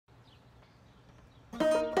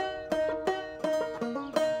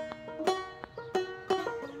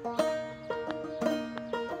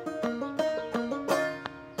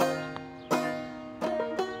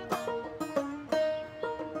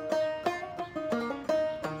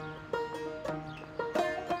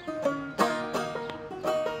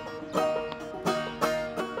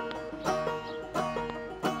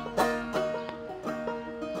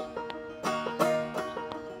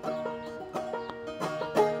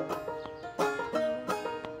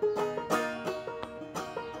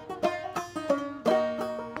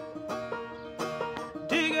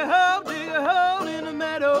dig a hole in the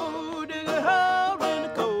meadow, dig a hole in the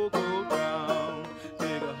cocoa ground.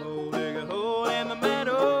 Dig a hole in the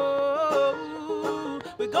meadow.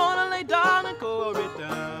 We're gonna lay darling Cora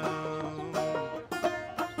down.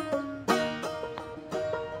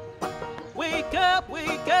 Wake up,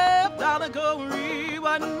 darling Cora,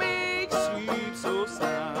 what makes you sleep so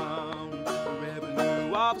sound? The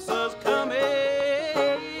revenue officer's coming,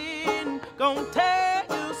 gonna tear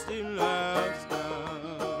you still lives down.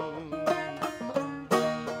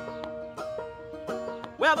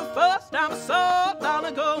 Well, the first time I saw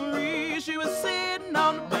darling Cora, she was sitting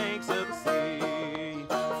on the banks of the sea,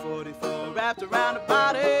 44 wrapped around her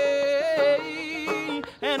body,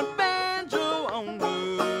 and a banjo on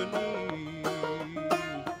her knee.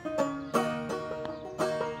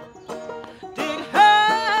 Dig a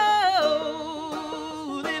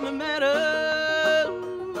hole in the meadow,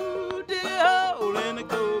 dig a hole in the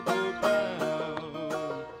cocoa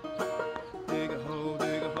ground. Dig a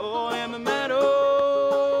hole in the meadow.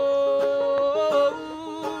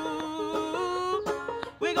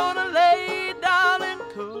 We're gonna lay darling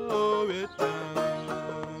Cora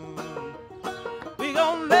down. We're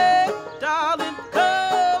gonna lay darling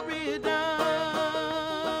Cora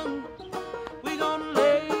down. We're gonna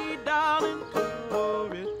lay darling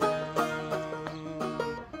Cora down.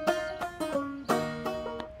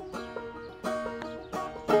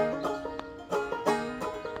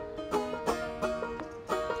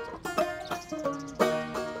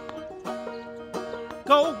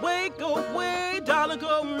 Go away, darling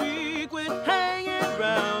Cora, quit hanging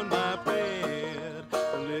around my bed.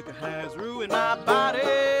 The liquor has ruined my body.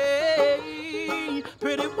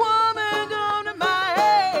 Pretty woman gone to my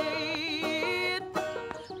head.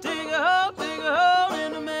 Dig a hole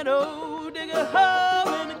in the meadow, dig a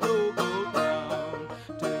hole in the cocoa ground.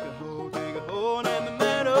 Dig a hole in the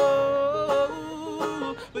meadow.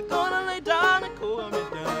 We're gonna lay darling Cora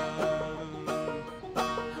down.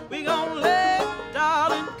 We're gonna lay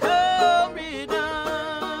darling Cora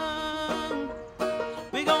down.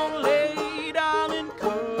 We're gonna lay darling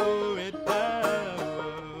Cora down.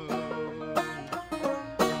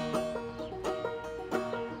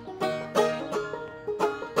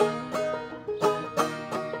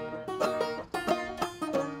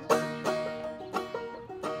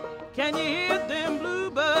 Can you hear them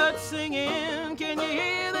bluebirds singing? Can you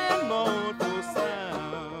hear them mournful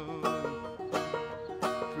sound?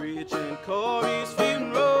 Preaching Cora's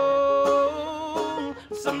funeral,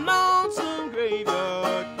 some lonesome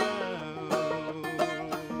graveyard ground.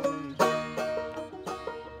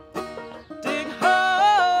 Dig a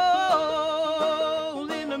hole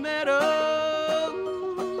in the meadow,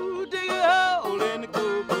 dig a hole in the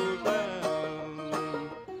cocoa ground.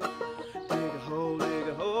 Dig a hole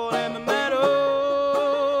in the meadow.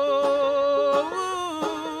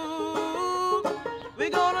 We're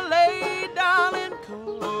gonna lay darling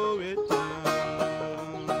Cora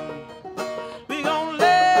down. We're gonna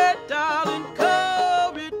lay darling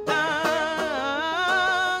Cora down.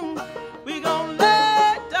 We're gonna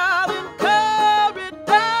lay darling Cora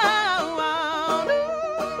down.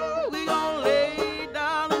 We're gonna lay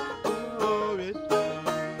darling Cora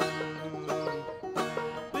down.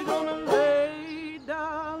 We're gonna lay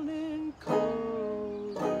darling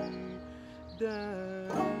Cora down.